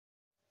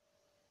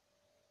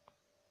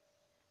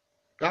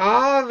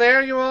Ah,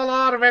 there you all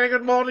are. A very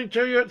good morning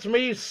to you. It's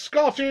me,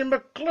 Scottie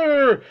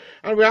McClue.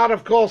 And we are,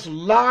 of course,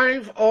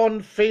 live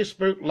on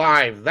Facebook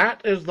Live.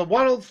 That is the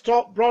world's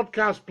top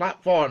broadcast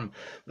platform.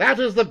 That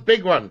is the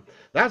big one.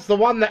 That's the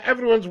one that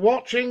everyone's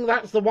watching.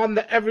 That's the one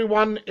that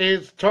everyone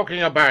is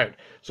talking about.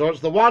 So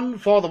it's the one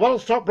for the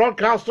world's top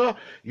broadcaster,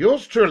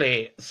 yours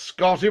truly,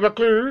 Scottie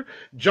McClue,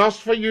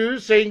 just for you,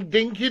 saying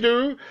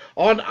dinky-doo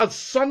on a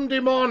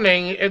Sunday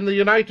morning in the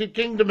United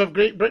Kingdom of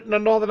Great Britain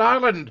and Northern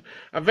Ireland.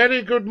 A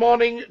very good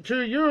morning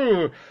to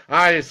you,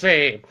 I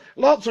say.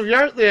 Lots of you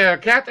out there.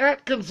 Kat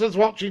Atkinson's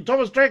watching.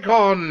 Thomas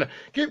Drecon.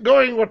 Keep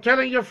going. We're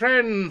telling your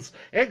friends.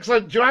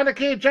 Excellent. Joanna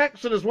K.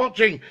 Jackson is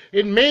watching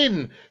in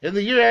Maine, in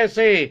the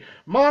USA.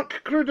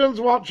 Mark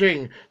Cruden's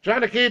watching.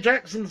 Joanna K.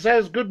 Jackson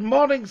says, good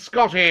morning,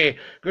 Scottie.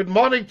 Good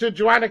morning to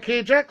Joanna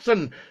K.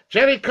 Jackson.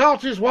 Jerry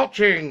Cart is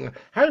watching.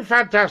 How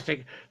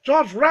fantastic.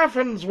 George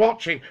Raffin's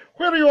watching.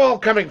 Where are you all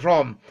coming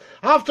from?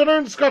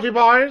 Afternoon, Scottie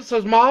boys,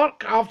 says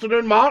Mark.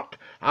 Afternoon, Mark.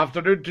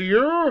 Afternoon to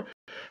you.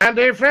 And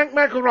Frank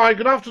McElroy,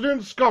 good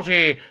afternoon,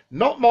 Scottie.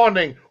 Not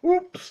morning.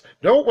 Oops.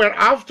 No, we're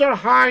after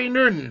high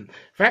noon. In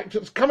fact,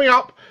 it's coming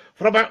up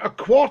for about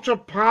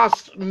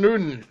 1:15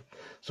 noon.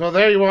 So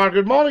there you are.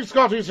 Good morning,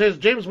 Scottie, says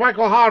James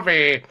Michael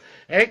Harvey.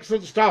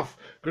 Excellent stuff.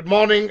 Good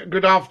morning,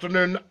 good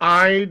afternoon.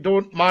 I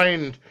don't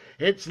mind.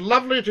 It's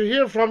lovely to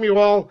hear from you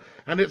all,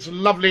 and it's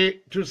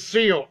lovely to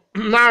see you.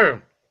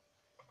 Now,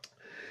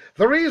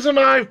 the reason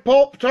I've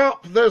popped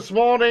up this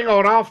morning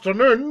or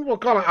afternoon, we'll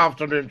call it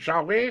afternoon,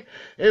 shall we,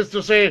 is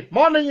to say,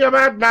 morning, you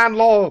madman,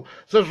 lol,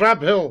 says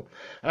Rab Hill.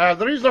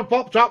 The reason I've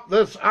popped up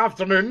this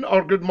afternoon,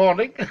 or good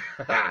morning,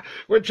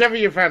 whichever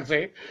you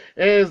fancy,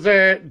 is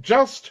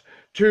just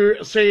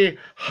to say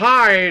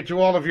hi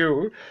to all of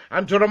you,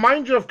 and to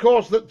remind you, of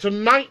course, that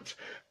tonight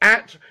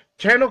at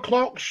 10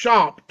 o'clock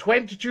sharp,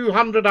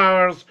 2200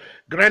 hours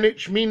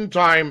Greenwich Mean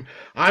Time,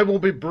 I will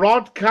be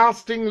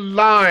broadcasting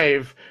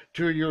live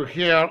to you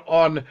here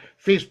on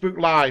Facebook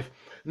Live.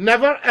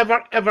 Never,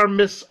 ever, ever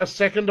miss a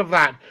second of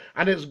that.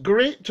 And it's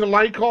great to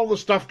like all the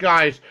stuff,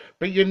 guys,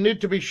 but you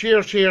need to be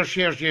share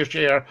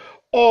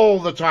all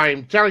the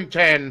time, telling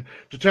 10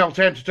 to tell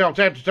 10 to tell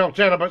 10 to tell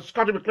 10 about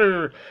Scottie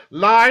McClue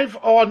live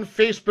on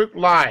Facebook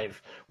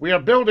Live. We are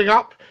building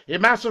up a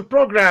massive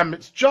program.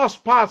 It's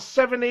just past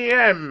 7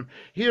 a.m.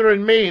 here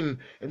in Maine,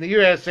 in the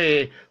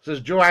USA,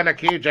 says Joanna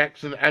K.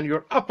 Jackson. And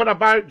you're up and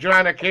about,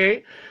 Joanna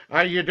K.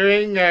 Are you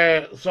doing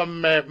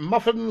some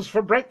muffins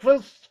for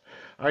breakfast?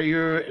 Are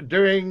you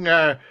doing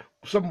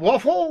some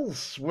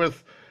waffles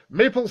with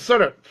maple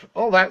syrup?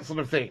 All that sort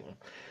of thing.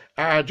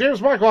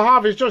 James Michael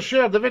Harvey's just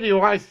shared the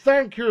video. I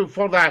thank you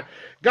for that.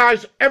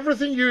 Guys,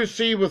 everything you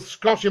see with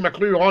Scottie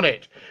McClue on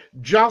it,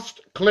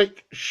 just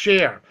click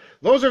share.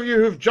 Those of you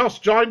who've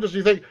just joined us,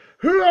 you think,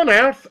 who on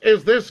earth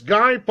is this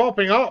guy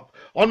popping up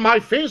on my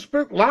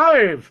Facebook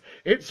Live?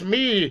 It's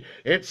me.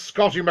 It's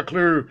Scottie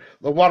McClue,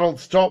 the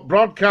world's top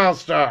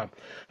broadcaster.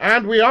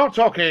 And we are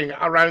talking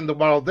around the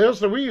world.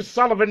 There's Louise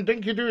Sullivan.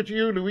 Dinky-doo to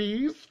you,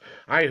 Louise.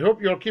 I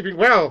hope you're keeping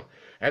well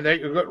and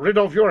that you got rid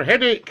of your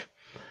headache.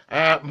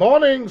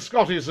 Morning,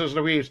 Scottie, says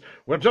Louise.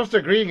 We're just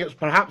agreeing it's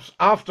perhaps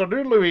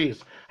afternoon,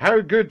 Louise. How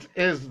good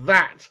is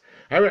that?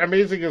 How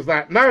amazing is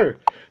that? Now,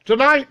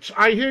 tonight,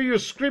 I hear you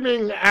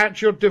screaming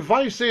at your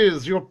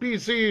devices, your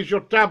PCs,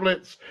 your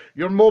tablets,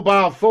 your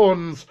mobile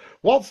phones.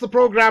 What's the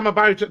programme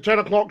about at 10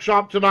 o'clock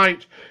sharp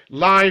tonight,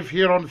 live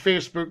here on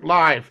Facebook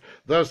Live?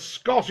 The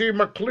Scottie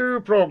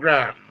McClue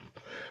programme.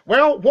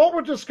 Well, what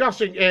we're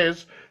discussing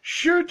is,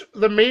 should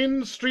the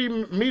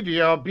mainstream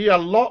media be a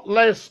lot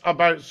less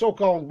about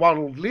so-called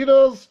world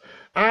leaders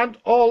and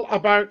all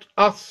about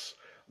us,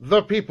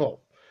 the people?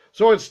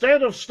 So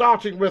instead of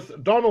starting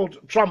with Donald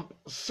Trump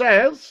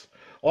says,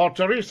 or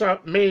Theresa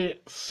May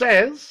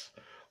says,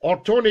 or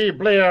Tony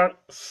Blair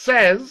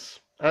says,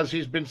 as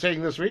he's been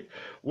saying this week,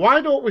 why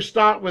don't we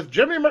start with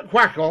Jimmy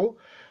McWackle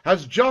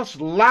has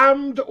just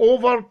lammed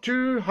over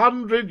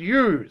 200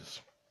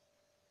 ewes.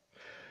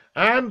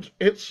 And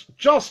it's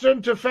just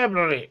into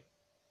February.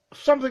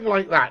 Something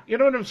like that. You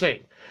know what I'm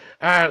saying?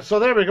 So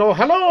there we go.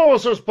 Hello,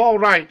 says Paul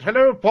Wright.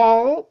 Hello,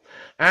 Paul.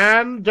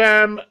 And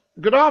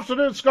good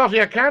afternoon,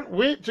 Scottie. I can't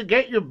wait to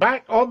get you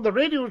back on the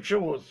radio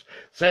shows,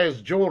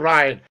 says Joe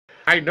Ryan.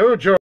 I know,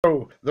 Joe.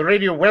 The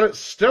radio, well, it's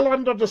still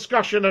under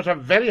discussion at a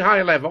very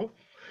high level.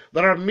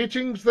 There are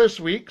meetings this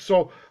week,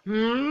 so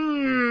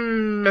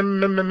mum's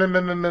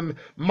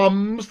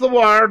the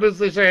word, as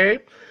they say.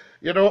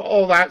 You know,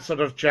 all that sort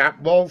of chat.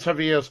 Walls have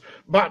ears.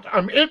 But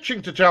I'm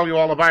itching to tell you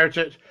all about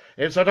it.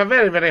 It's at a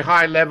very, very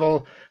high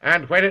level,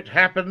 and when it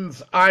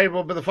happens, I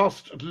will be the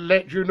first to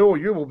let you know.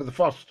 You will be the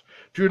first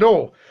to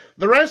know.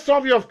 The rest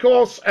of you, of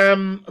course,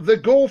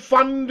 the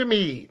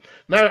GoFundMe.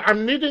 Now,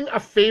 I'm needing a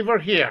favour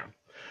here.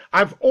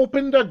 I've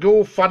opened a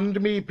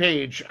GoFundMe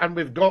page, and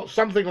we've got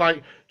something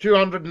like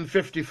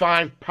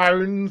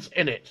 £255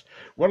 in it.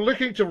 We're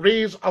looking to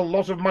raise a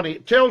lot of money.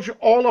 It tells you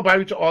all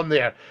about it on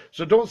there.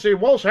 So don't say,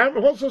 what's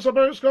happening? What's this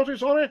about, Scottie?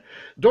 Sorry?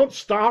 Don't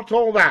start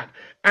all that.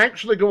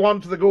 Actually go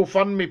on to the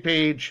GoFundMe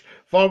page,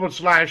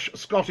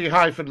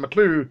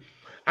 /Scottie-McClue,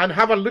 and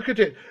have a look at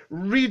it.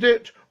 Read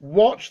it,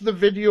 watch the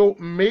video,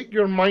 make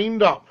your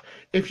mind up.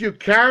 If you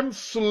can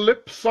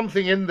slip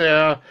something in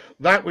there,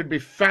 that would be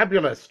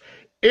fabulous.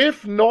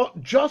 If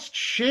not, just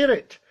share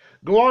it.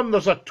 Go on,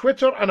 there's a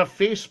Twitter and a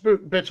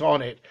Facebook bit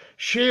on it.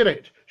 Share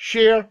it.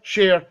 Share,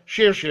 share,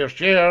 share, share,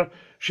 share,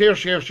 share,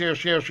 share, share,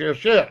 share, share,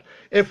 share.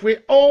 If we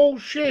all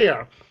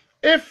share,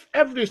 if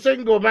every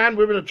single man,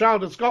 woman and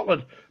child in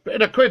Scotland put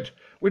in a quid,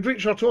 we'd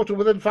reach our total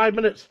within 5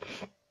 minutes.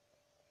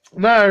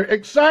 Now,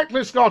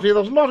 exactly, Scotty,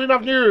 there's not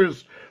enough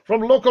news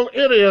from local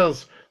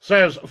areas,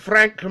 says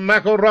Frank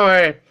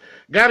McElroy.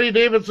 Gary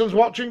Davidson's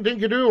watching,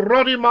 dinky-doo.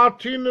 Roddy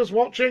Martin is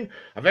watching.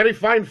 A very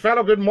fine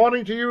fellow. Good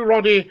morning to you,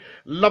 Roddy.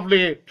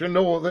 Lovely to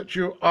know that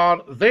you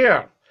are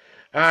there.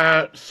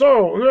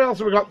 So, who else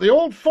have we got? The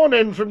old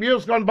phone-in from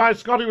years gone by,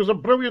 Scotty, was a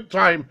brilliant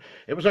time.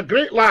 It was a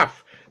great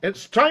laugh.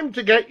 It's time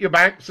to get you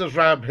back, says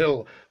Rab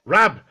Hill.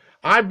 Rab,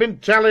 I've been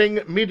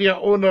telling media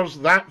owners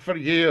that for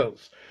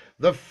years.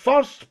 The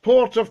first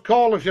port of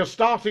call if you're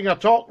starting a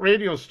talk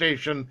radio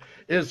station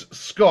is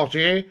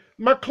Scottie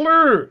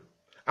McClue.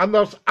 And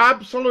there's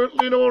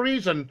absolutely no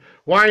reason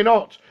why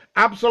not.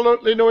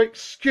 Absolutely no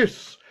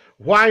excuse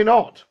why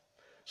not.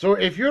 So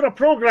if you're a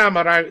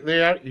programmer out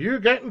there, you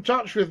get in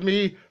touch with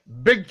me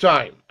big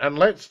time. And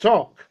let's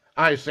talk,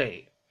 I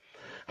say.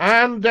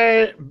 And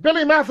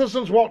Billy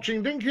Matheson's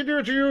watching.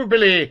 Dinky-doo to you,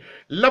 Billy.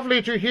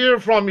 Lovely to hear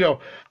from you.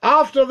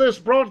 After this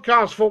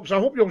broadcast, folks, I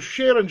hope you'll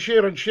share and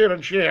share and share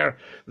and share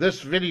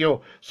this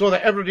video so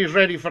that everybody's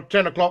ready for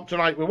 10 o'clock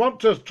tonight. We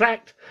want to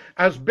attract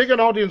as big an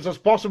audience as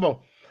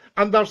possible.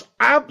 And there's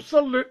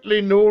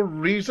absolutely no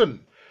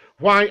reason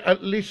why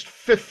at least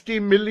 50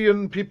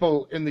 million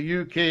people in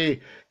the UK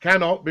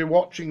cannot be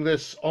watching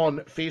this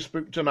on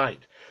Facebook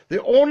tonight.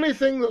 The only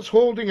thing that's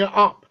holding it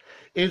up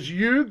is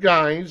you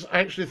guys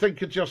actually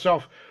thinking to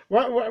yourself,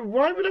 why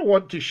would I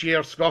want to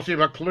share Scottie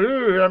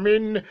McClue? I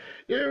mean,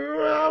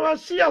 I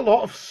see a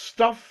lot of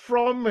stuff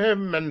from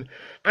him, and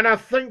I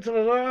think to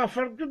myself,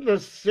 for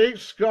goodness sake,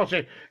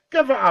 Scottie,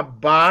 give it a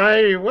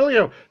buy, will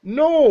you?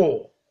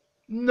 No.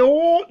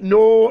 No,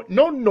 no,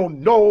 no, no,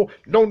 no,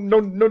 no, no,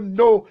 no,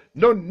 no,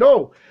 no,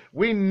 no.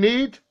 We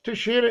need to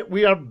share it.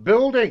 We are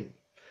building.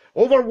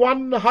 Over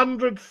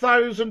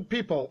 100,000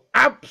 people,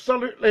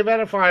 absolutely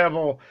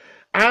verifiable,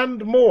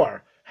 and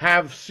more,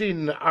 have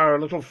seen our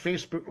little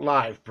Facebook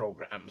Live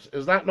programs.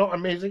 Is that not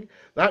amazing?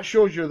 That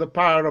shows you the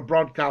power of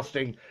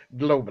broadcasting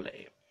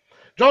globally.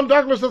 John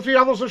Douglas, the three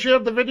others have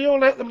shared the video.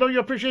 Let them know you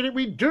appreciate it.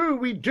 We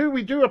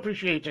do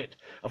appreciate it.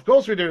 Of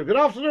course we do. Good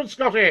afternoon,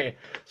 Scotty,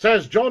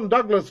 says John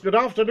Douglas. Good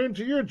afternoon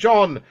to you,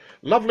 John.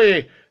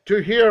 Lovely to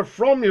hear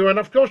from you. And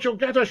of course you'll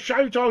get a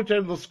shout out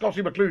in the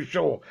Scottie McClue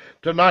show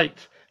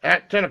tonight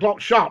at 10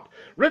 o'clock sharp.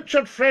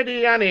 Richard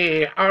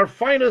Frediani, our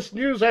finest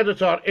news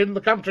editor in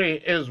the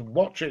country, is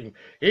watching.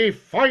 A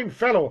fine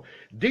fellow.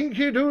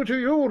 Dinky-doo to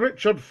you,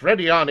 Richard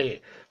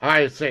Frediani,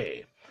 I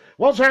say.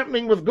 What's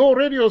happening with Go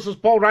Radio, says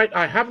Paul Wright?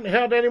 I haven't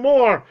heard any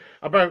more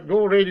about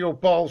Go Radio,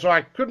 Paul, so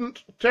I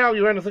couldn't tell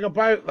you anything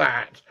about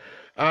that.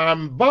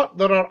 But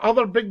there are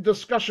other big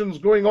discussions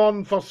going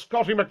on for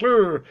Scottie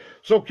McClue,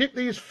 so keep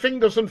these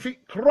fingers and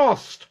feet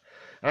crossed.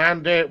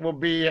 And we'll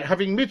be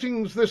having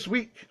meetings this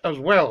week as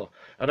well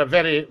at a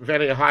very,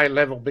 very high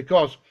level,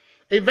 because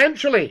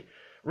eventually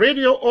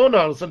radio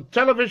owners and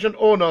television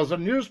owners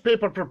and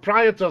newspaper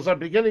proprietors are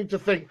beginning to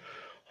think,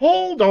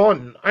 hold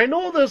on, I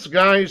know this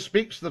guy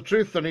speaks the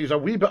truth and he's a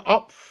wee bit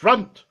up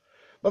front,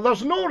 but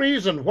there's no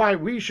reason why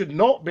we should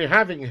not be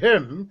having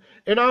him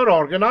in our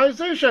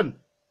organisation.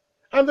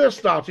 And they're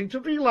starting to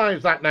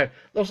realise that now.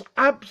 There's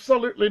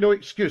absolutely no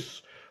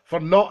excuse for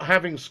not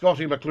having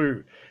Scottie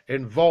McClue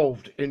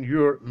involved in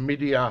your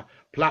media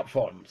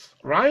platforms,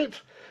 right?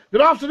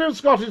 Good afternoon,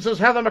 Scotty, says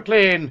Heather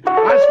McLean.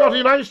 Hi,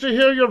 Scotty, nice to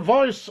hear your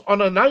voice on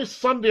a nice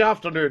Sunday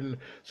afternoon,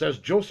 says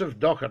Joseph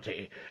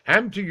Doherty.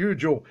 And to you,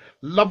 Joe,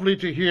 lovely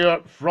to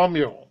hear from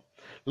you.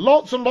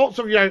 Lots and lots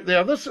of you out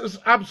there. This is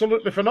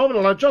absolutely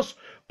phenomenal. I just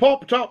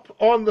popped up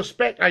on the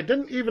spec. I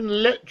didn't even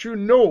let you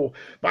know,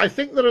 but I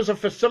think there is a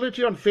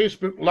facility on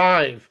Facebook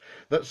Live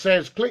that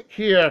says click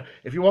here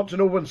if you want to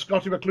know when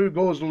Scottie McClue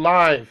goes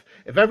live.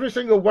 If every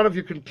single one of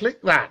you can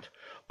click that.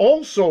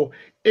 Also,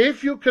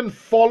 if you can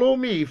follow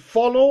me,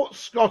 follow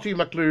Scottie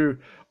McClue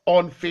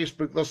on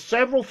Facebook. There's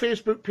several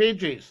Facebook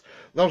pages.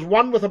 There's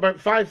one with about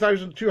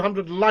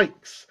 5,200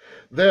 likes.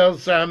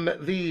 There's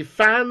the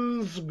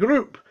fans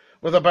group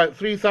with about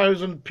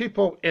 3,000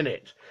 people in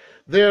it.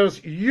 There's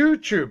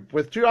YouTube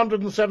with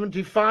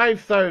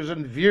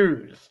 275,000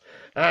 views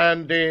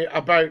and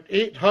about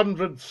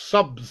 800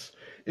 subs.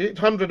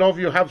 800 of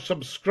you have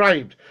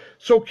subscribed.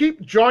 So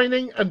keep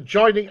joining and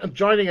joining and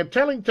joining and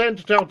telling 10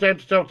 to tell 10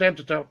 to tell 10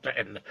 to tell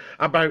 10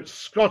 about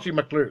Scottie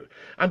McClue.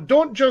 And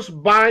don't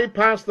just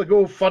bypass the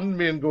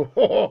GoFundMe and go,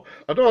 oh,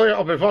 I don't think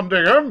I'll be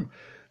funding him.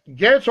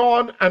 Get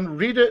on and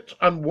read it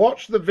and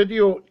watch the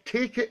video.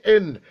 Take it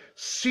in.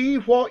 See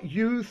what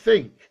you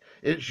think.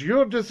 It's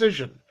your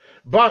decision.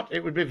 But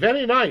it would be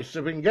very nice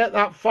if we can get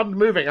that fund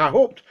moving. I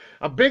hoped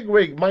a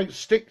bigwig might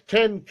stick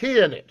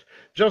 10k in it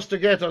just to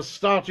get us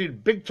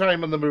started big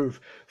time on the move.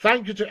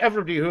 Thank you to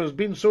everybody who has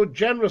been so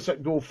generous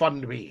at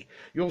GoFundMe.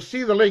 You'll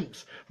see the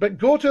links, but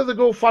go to the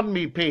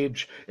GoFundMe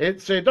page.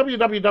 It's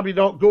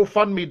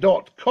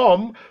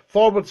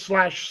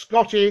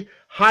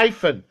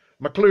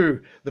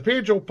www.gofundme.com/Scottie-McClue. The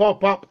page will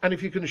pop up, and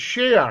if you can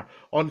share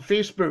on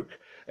Facebook,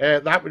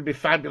 that would be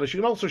fabulous. You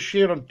can also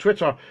share on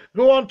Twitter.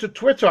 Go on to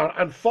Twitter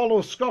and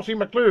follow Scottie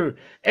McClue.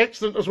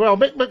 Excellent as well.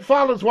 Mick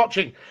McFarlane's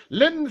watching.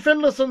 Lynn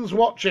Finlayson's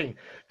watching.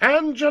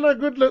 Angela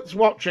Goodlet's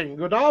watching.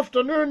 Good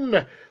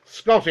afternoon,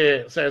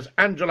 Scottie, says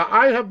Angela.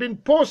 I have been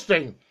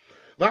posting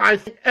that I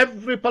think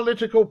every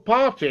political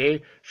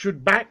party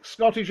should back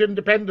Scottish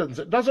independence.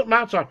 It doesn't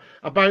matter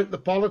about the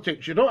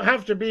politics. You don't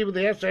have to be with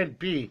the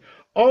SNP.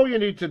 All you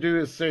need to do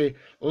is say,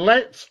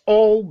 let's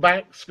all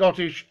back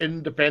Scottish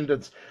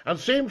independence. And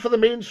same for the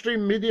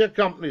mainstream media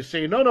companies.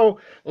 Say, no,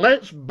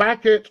 let's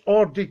back it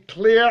or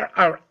declare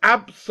our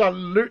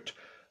absolute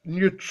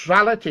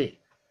neutrality,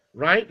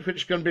 right?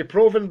 Which can be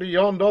proven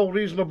beyond all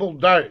reasonable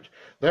doubt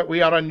that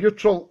we are a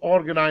neutral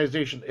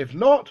organisation. If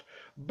not,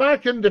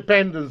 back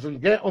independence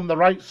and get on the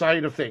right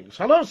side of things.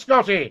 Hello,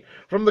 Scottie,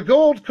 from the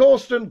Gold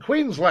Coast in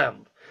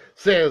Queensland,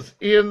 says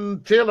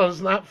Ian Taylor.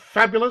 Isn't that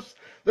fabulous?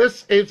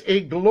 This is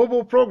a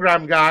global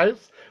program,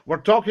 guys.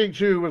 We've got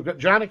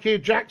Janet K.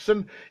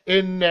 Jackson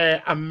in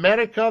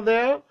America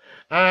there,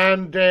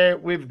 and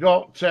we've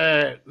got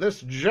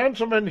this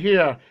gentleman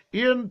here,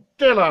 Ian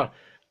Taylor,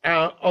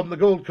 on the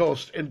Gold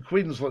Coast in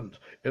Queensland,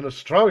 in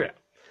Australia.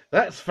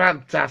 That's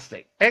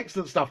fantastic.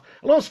 Excellent stuff.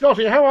 Hello,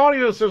 Scottie. How are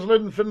you, says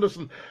Lynn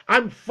Finlayson.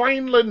 I'm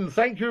fine, Lynn.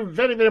 Thank you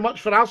very, very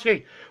much for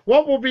asking.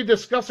 What we'll be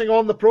discussing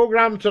on the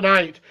program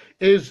tonight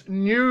is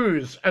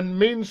news and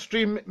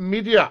mainstream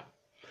media,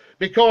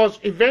 because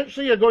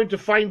eventually you're going to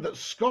find that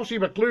Scottie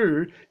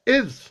McClue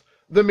is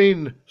the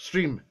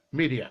mainstream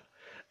media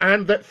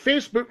and that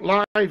Facebook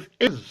Live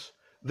is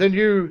the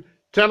new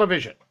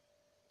television.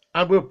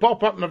 And we'll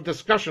pop up and have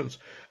discussions.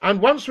 And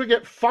once we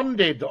get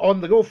funded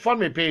on the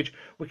GoFundMe page,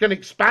 we can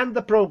expand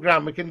the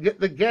program. We can get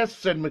the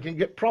guests in. We can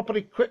get proper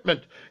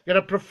equipment, get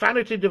a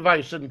profanity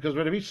device in, because we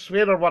had a wee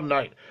swearer one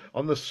night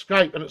on the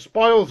Skype, and it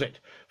spoils it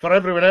for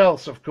everyone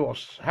else, of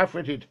course.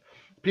 Half-witted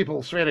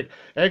people swearing.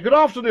 Good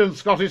afternoon,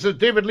 Scottie, says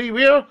David Lee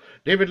Weir.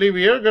 David Lee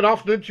Weir, good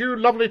afternoon to you.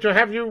 Lovely to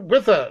have you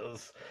with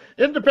us.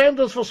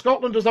 Independence for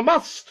Scotland is a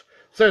must,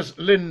 says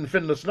Lynn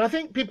Finlayson. I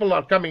think people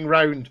are coming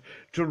round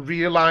to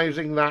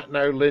realising that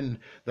now, Lynn,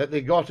 that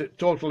they got it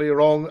totally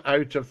wrong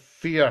out of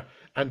fear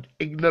and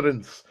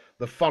ignorance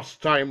the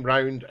first time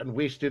round and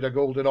wasted a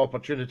golden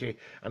opportunity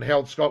and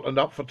held Scotland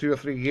up for 2 or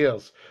 3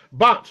 years.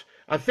 But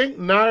I think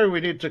now we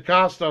need to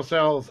cast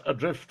ourselves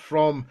adrift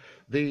from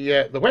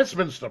the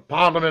Westminster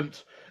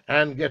Parliament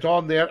and get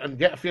on there and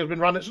get affairs being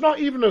run. It's not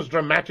even as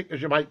dramatic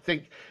as you might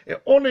think.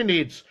 It only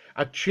needs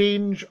a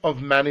change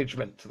of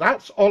management.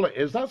 That's all it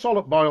is. That's all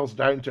it boils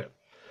down to.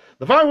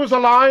 The vow was a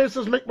lie,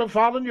 says Mick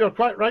McFarlane. You're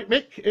quite right,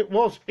 Mick. It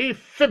was a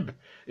fib,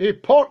 a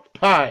pork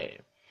pie.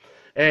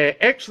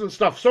 Excellent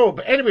stuff. So,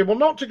 but anyway, we'll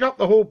not take up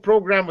the whole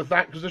programme with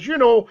that, because as you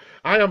know,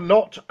 I am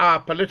not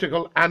a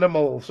political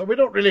animal, so we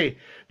don't really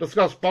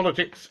discuss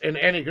politics in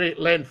any great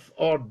length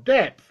or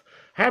depth.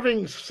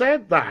 Having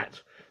said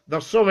that,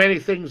 there's so many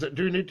things that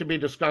do need to be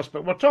discussed,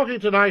 but we're talking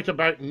tonight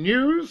about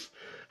news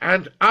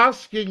and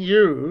asking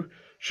you,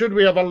 should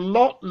we have a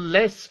lot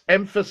less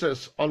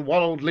emphasis on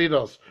world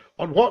leaders,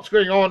 on what's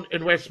going on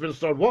in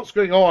Westminster, on what's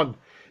going on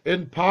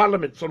in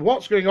parliaments, on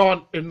what's going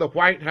on in the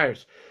White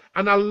House,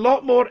 and a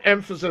lot more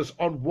emphasis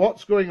on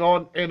what's going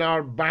on in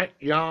our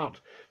backyard.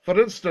 For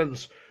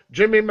instance,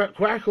 Jimmy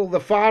McQuackle, the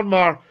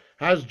farmer,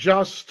 has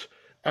just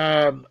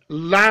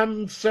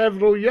lambed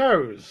several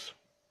ewes.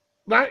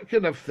 That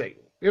kind of thing,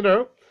 you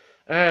know.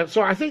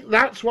 So I think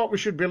that's what we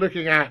should be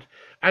looking at,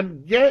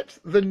 and get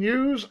the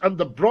news and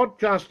the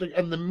broadcasting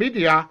and the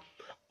media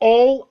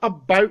all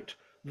about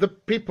the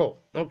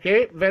people.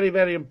 Okay, very,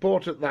 very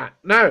important that.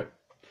 Now,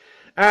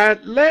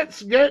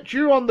 let's get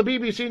you on the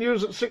BBC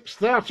News at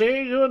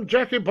 6:30. You and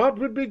Jackie Budd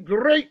would be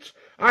great.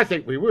 I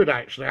think we would,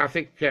 actually. I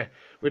think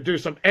we'd do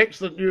some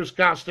excellent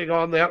newscasting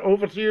on there.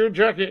 Over to you,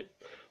 Jackie.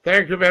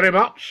 Thank you very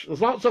much.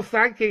 There's lots of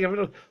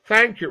thanking.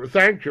 Thank you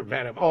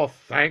very much. Oh,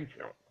 thank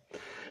you.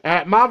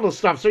 Marvellous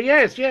stuff. So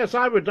yes,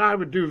 I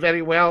would do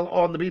very well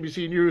on the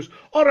BBC News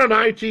or on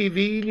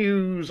ITV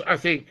News. I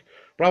think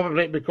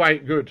probably it'd be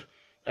quite good.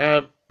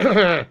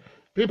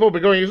 People will be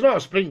going, he's not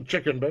a spring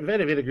chicken, but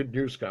very, very good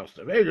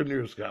newscaster. Very good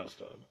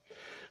newscaster.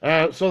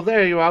 So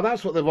there you are.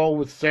 That's what they've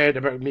always said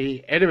about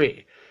me.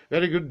 Anyway,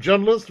 very good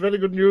journalist, very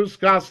good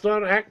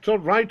newscaster, actor,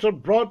 writer,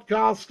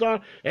 broadcaster,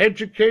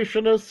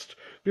 educationist.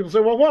 People say,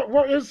 well,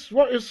 what is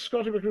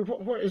Scottie McClue?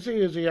 What is he?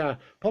 Is he a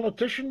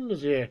politician?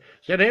 Is he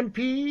an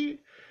MP?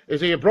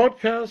 Is he a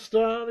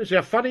broadcaster? Is he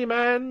a funny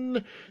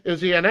man?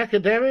 Is he an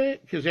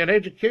academic? Is he an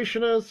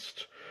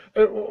educationist?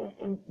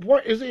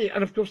 What is he?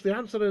 And of course the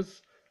answer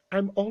is,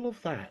 I'm all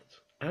of that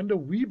and a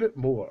wee bit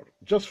more,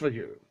 just for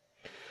you.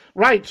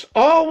 Right,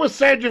 always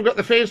said you've got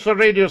the face for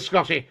radio,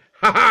 Scottie.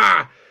 Ha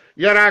ha!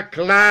 You're a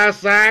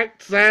class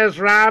act, says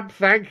Rab.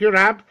 Thank you,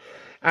 Rab.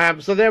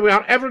 So there we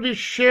are. Everybody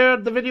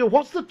shared the video.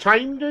 What's the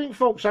time doing,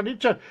 folks? I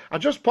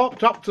just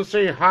popped up to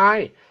say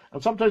hi.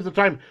 And sometimes the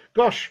time,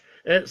 gosh,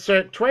 it's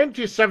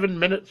 27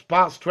 minutes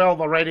past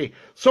 12 already.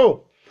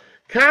 So,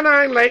 can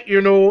I let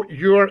you know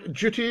your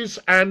duties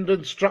and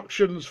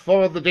instructions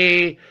for the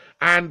day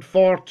and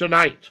for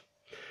tonight?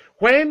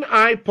 When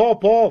I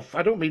pop off,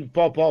 I don't mean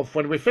pop off,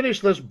 when we finish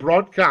this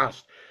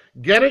broadcast,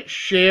 get it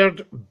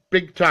shared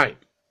big time.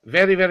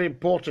 Very, very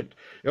important.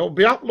 It'll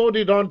be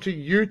uploaded onto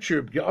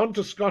YouTube. Get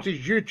onto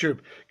Scotty's YouTube.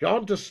 Get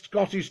onto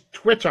Scotty's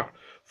Twitter.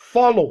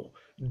 Follow.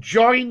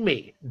 Join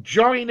me.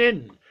 Join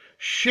in.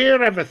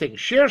 Share everything.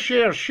 Share,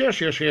 share, share,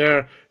 share,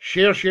 share.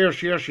 Share, share,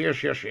 share, share,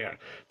 share, share.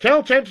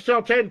 Tell 10 to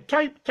tell 10.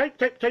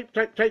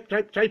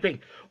 Typing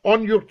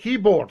on your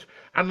keyboard.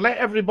 And let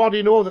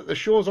everybody know that the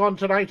show's on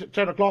tonight at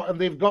 10 o'clock and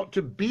they've got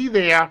to be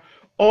there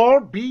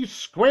or be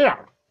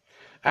square.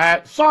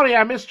 Sorry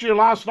I missed you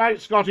last night,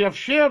 Scotty. I've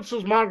shared,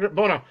 says Margaret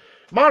Bonner.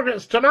 Margaret,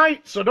 it's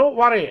tonight, so don't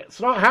worry.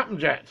 It's not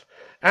happened yet.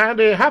 And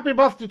a happy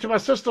birthday to my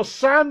sister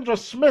Sandra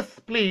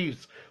Smith,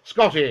 please,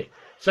 Scotty,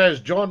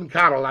 says John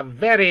Carroll. A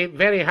very,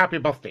 very happy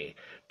birthday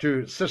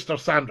to Sister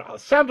Sandra.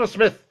 Sandra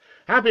Smith,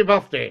 happy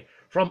birthday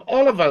from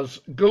all of us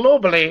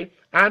globally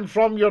and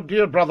from your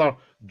dear brother,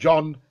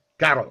 John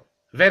Carroll.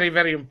 Very,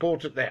 very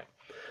important there.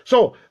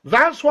 So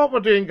that's what we're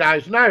doing,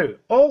 guys. Now,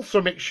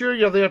 also make sure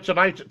you're there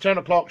tonight at 10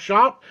 o'clock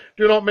sharp.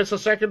 Do not miss a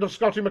second of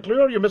Scottie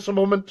McClue or you miss a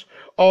moment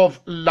of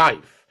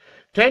life.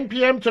 10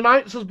 p.m.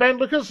 tonight, says Ben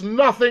Lucas.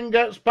 Nothing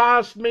gets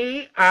past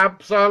me.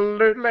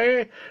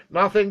 Absolutely.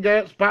 Nothing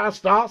gets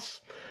past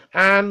us.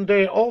 And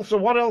also,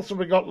 what else have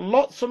we got?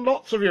 Lots and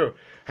lots of you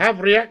have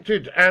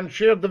reacted and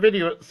shared the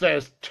video. It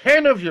says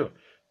 10 of you.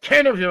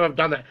 10 of you have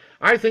done it.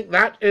 I think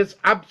that is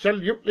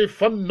absolutely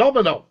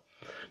phenomenal.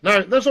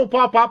 Now, this will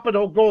pop up and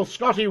it'll go,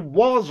 Scotty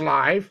was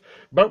live,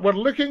 but we're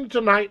looking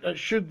tonight at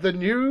should the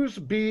news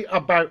be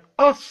about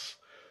us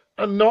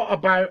and not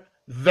about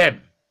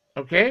them.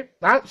 Okay?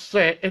 That's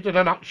it in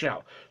a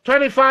nutshell.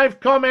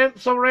 25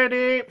 comments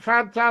already.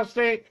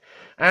 Fantastic.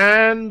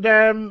 And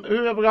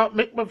who have we got?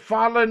 Mick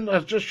McFarlane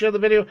has just shared the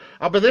video.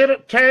 I'll be there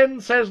at 10,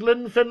 says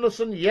Lynn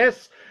Finlayson.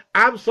 Yes,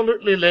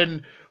 absolutely,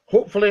 Lynn.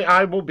 Hopefully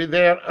I will be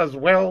there as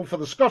well for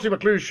the Scottie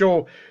McClue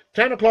show.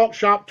 10 o'clock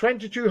sharp,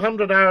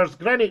 2200 hours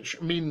Greenwich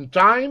Mean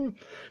Time.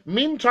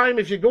 Meantime,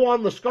 if you go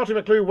on the Scottie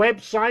McClue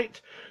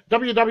website,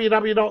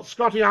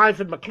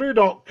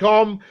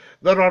 www.scottie-mcclue.com,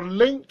 there are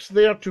links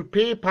there to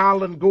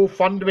PayPal and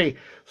GoFundMe.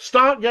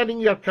 Start getting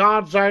your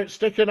cards out,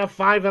 stick in a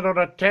 $5 or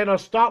a $10,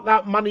 start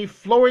that money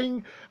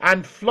flowing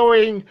and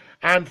flowing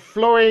and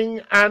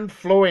flowing and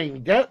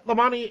flowing. Get the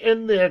money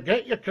in there,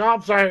 get your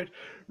cards out.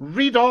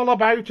 Read all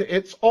about it.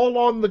 It's all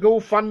on the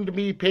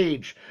GoFundMe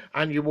page,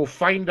 and you will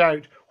find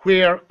out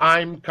where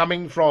I'm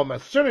coming from.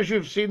 As soon as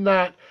you've seen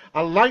that,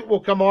 a light will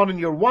come on in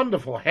your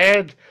wonderful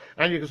head,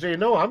 and you can say,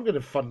 no, I'm going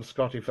to fund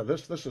Scotty for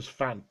this. This is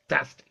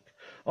fantastic.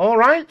 All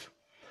right?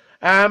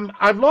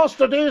 I've lost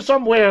a day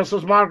somewhere,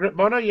 says Margaret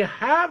Bonner. You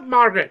have,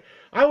 Margaret.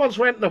 I once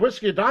went on a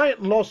whiskey diet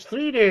and lost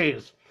 3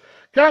 days.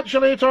 Catch you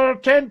later,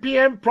 10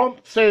 p.m.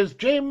 prompt, says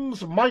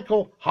James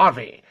Michael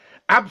Harvey.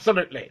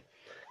 Absolutely.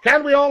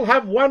 Can we all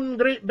have one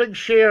great big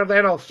share?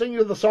 Then I'll sing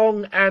you the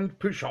song and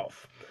push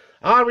off.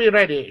 Are we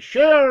ready?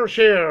 Share,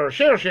 share,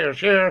 share, share,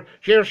 share,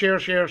 share, share,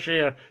 share,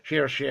 share,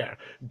 share, share.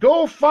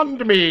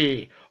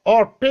 GoFundMe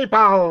or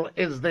PayPal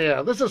is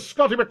there. This is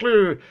Scottie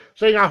McClue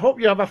saying I hope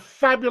you have a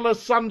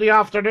fabulous Sunday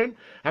afternoon.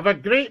 Have a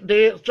great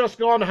day. It's just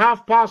gone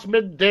half-past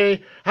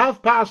midday,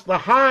 half-past the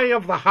high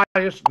of the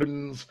highest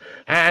noons,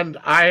 and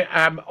I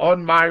am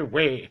on my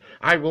way.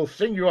 I will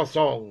sing you a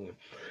song.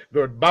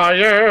 Goodbye,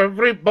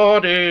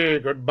 everybody,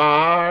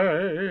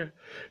 goodbye.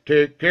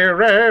 Take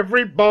care,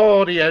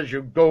 everybody, as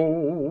you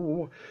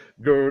go.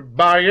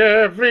 Goodbye,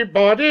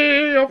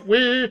 everybody, auf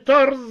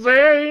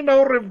Wiedersehen,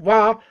 au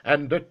revoir,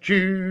 and a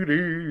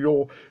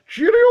cheerio.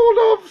 Cheerio,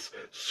 loves.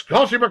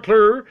 Scottie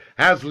McClue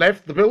has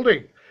left the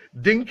building.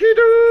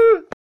 Dinky-doo.